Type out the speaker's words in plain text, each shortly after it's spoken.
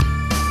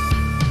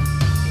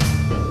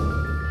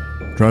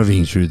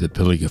Driving through the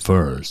Pilliga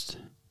Forest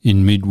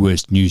in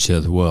mid-west New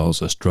South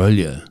Wales,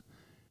 Australia,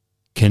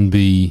 can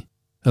be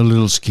a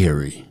little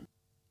scary.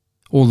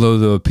 Although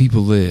there are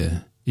people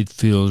there, it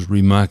feels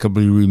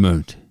remarkably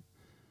remote.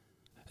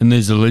 And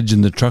there's a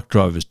legend that truck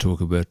drivers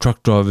talk about,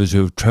 truck drivers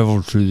who have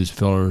travelled through this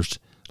forest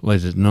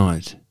late at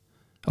night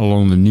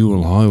along the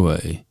Newell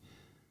Highway,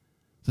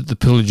 that the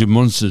Pilliga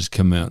monsters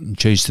come out and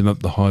chase them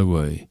up the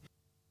highway.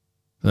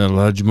 They are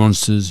large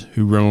monsters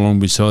who run along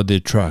beside their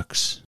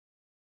trucks.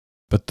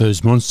 But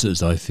those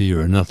monsters, I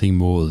fear, are nothing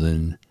more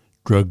than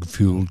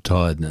drug-fueled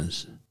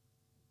tiredness.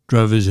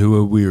 Drivers who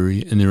are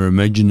weary and their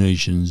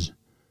imaginations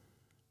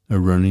are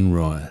running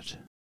riot.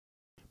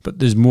 But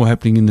there's more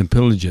happening in the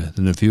Pilliga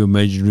than a few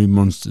imaginary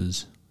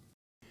monsters.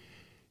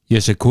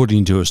 Yes,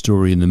 according to a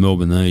story in the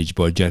Melbourne Age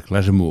by Jack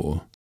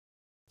Lattimore,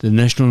 the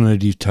National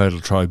Native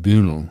Title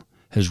Tribunal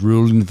has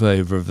ruled in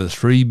favour of a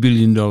 $3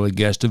 billion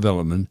gas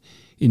development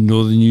in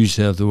northern New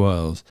South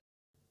Wales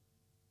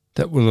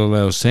that will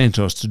allow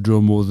Santos to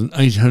drill more than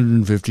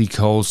 850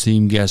 coal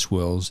seam gas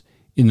wells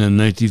in the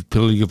native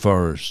Pilliga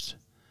Forest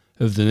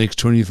over the next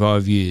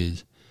 25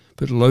 years,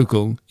 but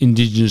local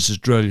Indigenous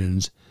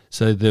Australians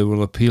say they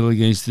will appeal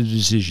against the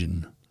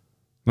decision.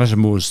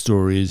 Lattimore's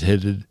story is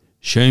headed,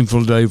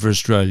 "Shameful Day for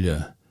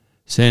Australia.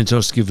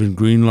 Santos given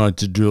green light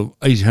to drill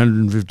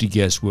 850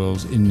 gas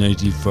wells in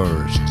native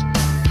forest."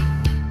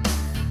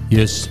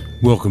 Yes,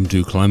 welcome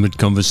to Climate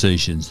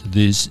Conversations.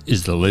 This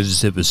is the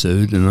latest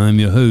episode and I'm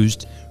your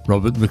host,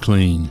 Robert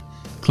McLean.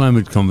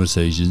 Climate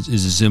Conversations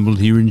is assembled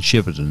here in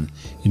Shepparton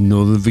in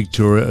northern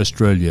Victoria,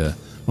 Australia,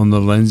 on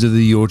the lands of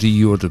the Yorta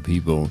Yorta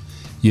people.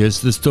 Yes,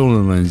 the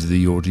stolen lands of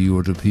the Yorta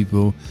Yorta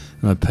people,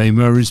 and I pay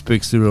my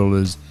respects to their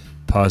elders,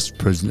 past,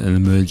 present and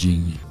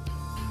emerging.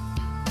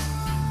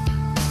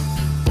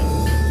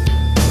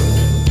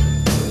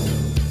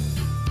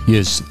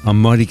 Yes,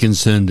 I'm mighty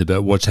concerned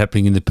about what's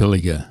happening in the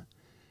Pilliga.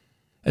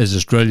 As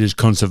Australia's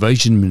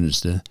Conservation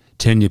Minister,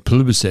 Tanya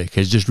Plibersek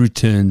has just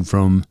returned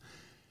from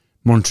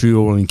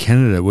Montreal in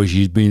Canada, where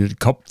she's been at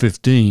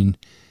COP15,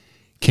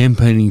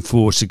 campaigning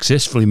for,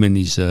 successfully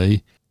many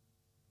say,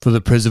 for the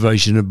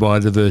preservation of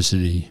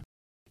biodiversity.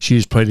 She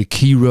has played a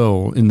key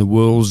role in the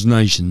world's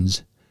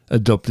nations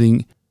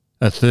adopting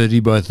a 30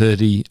 by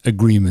 30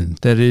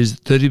 agreement. That is,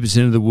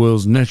 30% of the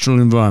world's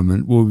natural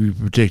environment will be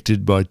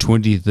protected by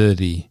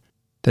 2030.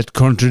 That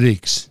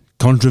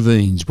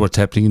contravenes what's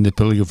happening in the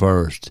Pilliga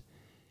Forest.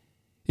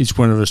 It's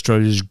one of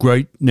Australia's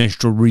great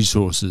natural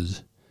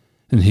resources,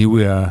 and here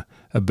we are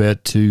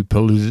about to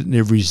pollute it in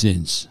every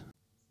sense.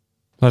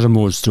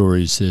 Lattimore's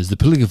story says the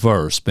Pilliga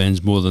Forest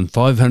spans more than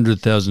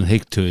 500,000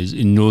 hectares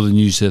in northern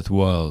New South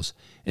Wales,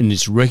 and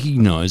it's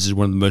recognised as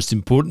one of the most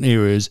important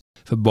areas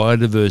for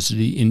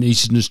biodiversity in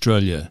eastern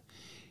Australia.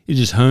 It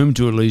is home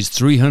to at least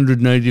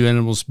 300 native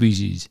animal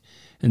species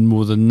and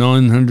more than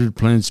 900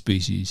 plant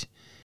species,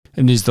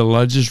 and is the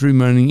largest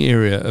remaining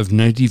area of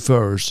native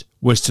forest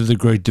west of the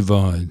Great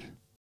Divide.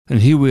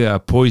 And here we are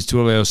poised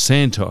to allow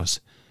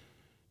Santos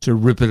to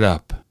rip it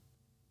up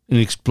and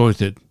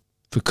exploit it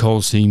for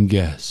coal seam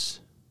gas.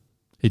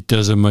 It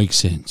doesn't make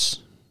sense.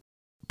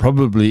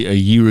 Probably a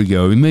year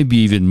ago, and maybe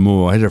even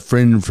more, I had a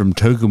friend from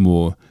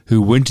Tokemore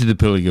who went to the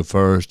Pilliga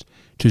Forest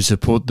to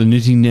support the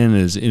Knitting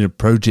Nanas in a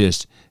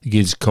protest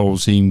against coal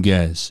seam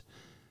gas.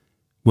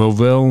 Well,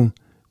 Val,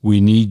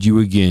 we need you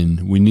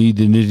again. We need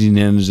the Knitting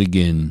Nanas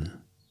again.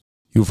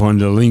 You'll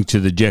find a link to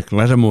the Jack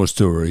Lattimore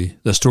story,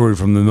 the story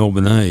from the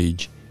Melbourne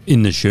Age,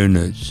 in the show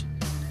notes.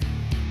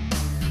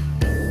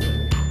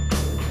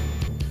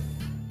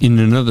 In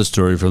another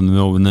story from the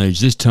Melbourne Age,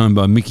 this time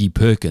by Mickey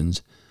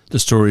Perkins, the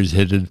story is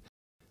headed,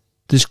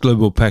 "This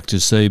global pact to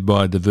save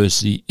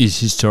biodiversity is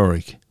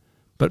historic,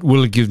 but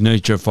will it give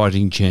nature a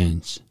fighting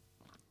chance?"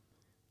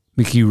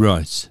 Mickey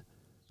writes,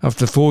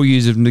 "After 4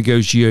 years of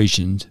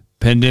negotiations,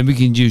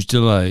 pandemic-induced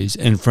delays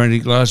and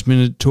frantic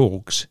last-minute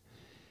talks,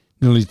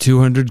 nearly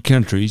 200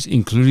 countries,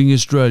 including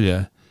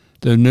Australia,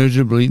 though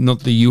notably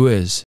not the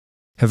US,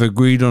 have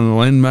agreed on a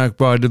landmark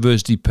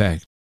biodiversity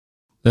pact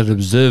that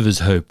observers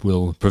hope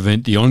will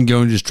prevent the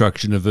ongoing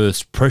destruction of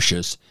Earth's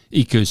precious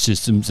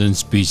ecosystems and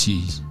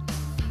species."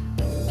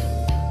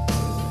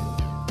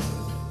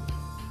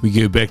 We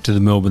go back to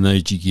the Melbourne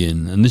Age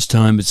again, and this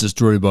time it's a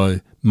story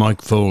by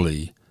Mike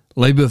Foley,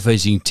 Labor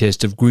facing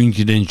test of green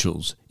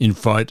credentials in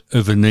fight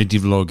over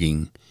native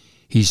logging.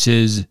 He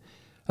says,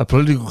 "A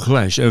political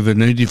clash over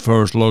native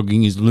forest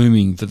logging is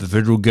looming for the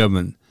federal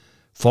government,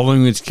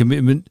 following its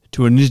commitment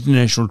to an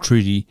international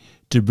treaty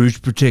to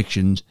boost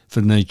protections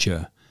for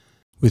nature,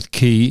 with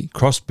key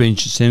crossbench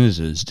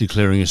senators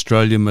declaring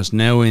Australia must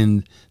now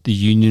end the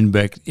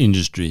union-backed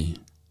industry."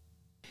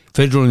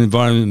 Federal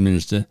Environment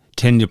Minister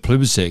Tanya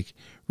Plibersek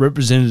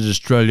represented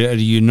Australia at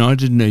a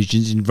United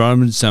Nations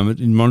Environment Summit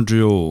in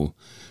Montreal,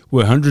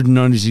 where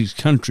 196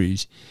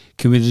 countries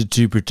committed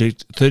to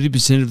protect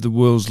 30% of the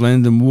world's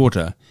land and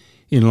water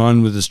in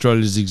line with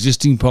Australia's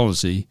existing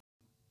policy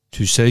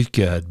to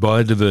safeguard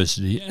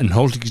biodiversity and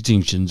halt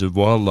extinctions of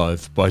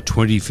wildlife by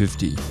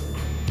 2050.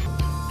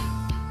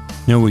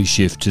 Now we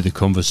shift to the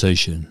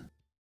conversation.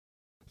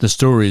 The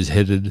story is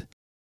headed,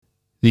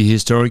 The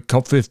historic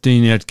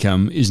COP15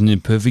 outcome is an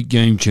imperfect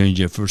game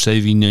changer for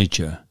saving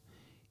nature.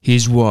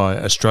 Here's why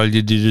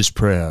Australia did us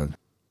proud.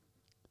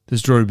 The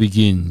story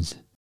begins.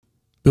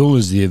 Billed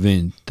as the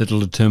event that will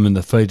determine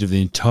the fate of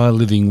the entire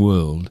living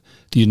world,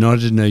 the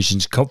United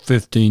Nations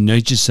COP15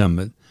 Nature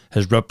Summit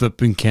has wrapped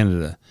up in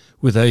Canada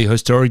with a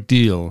historic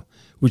deal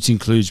which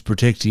includes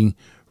protecting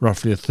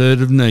roughly a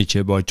third of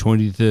nature by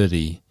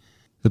 2030.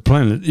 The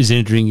planet is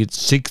entering its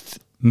sixth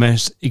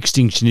mass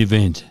extinction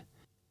event,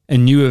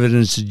 and new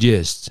evidence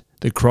suggests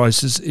the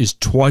crisis is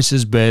twice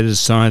as bad as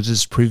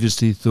scientists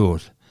previously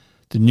thought.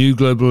 The new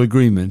global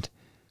agreement,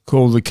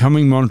 called the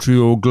Coming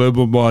Montreal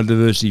Global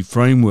Biodiversity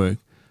Framework,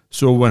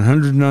 saw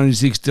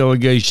 196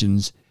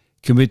 delegations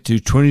commit to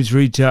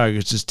 23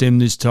 targets to stem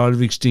this tide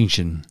of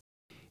extinction.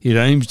 It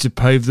aims to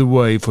pave the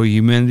way for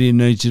humanity and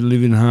nature to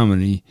live in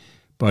harmony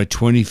by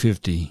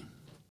 2050.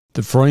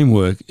 The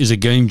framework is a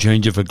game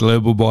changer for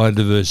global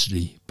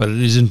biodiversity, but it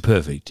isn't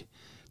perfect.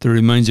 There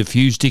remains a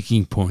few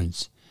sticking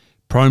points,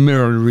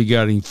 primarily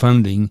regarding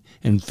funding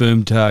and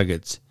firm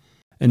targets,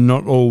 and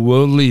not all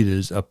world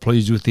leaders are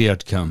pleased with the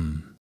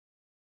outcome.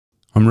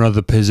 I'm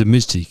rather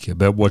pessimistic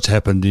about what's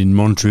happened in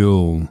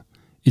Montreal.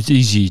 It's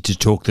easy to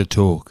talk the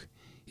talk.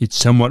 It's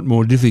somewhat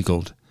more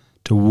difficult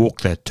to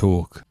walk that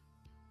talk.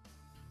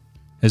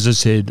 As I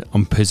said,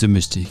 I'm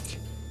pessimistic.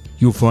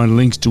 You'll find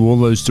links to all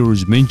those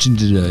stories mentioned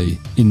today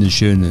in the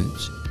show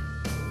notes.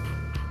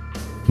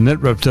 And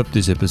that wraps up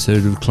this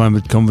episode of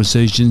Climate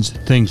Conversations.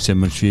 Thanks so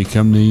much for your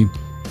company.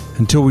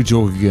 Until we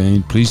talk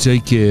again, please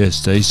take care,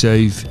 stay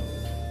safe,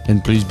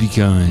 and please be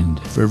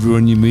kind, for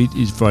everyone you meet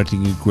is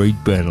fighting a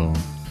great battle.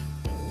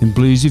 And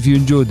please, if you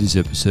enjoyed this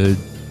episode,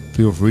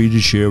 feel free to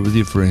share with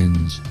your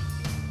friends.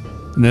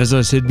 And as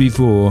I said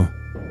before,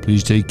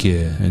 please take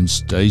care and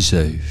stay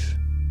safe.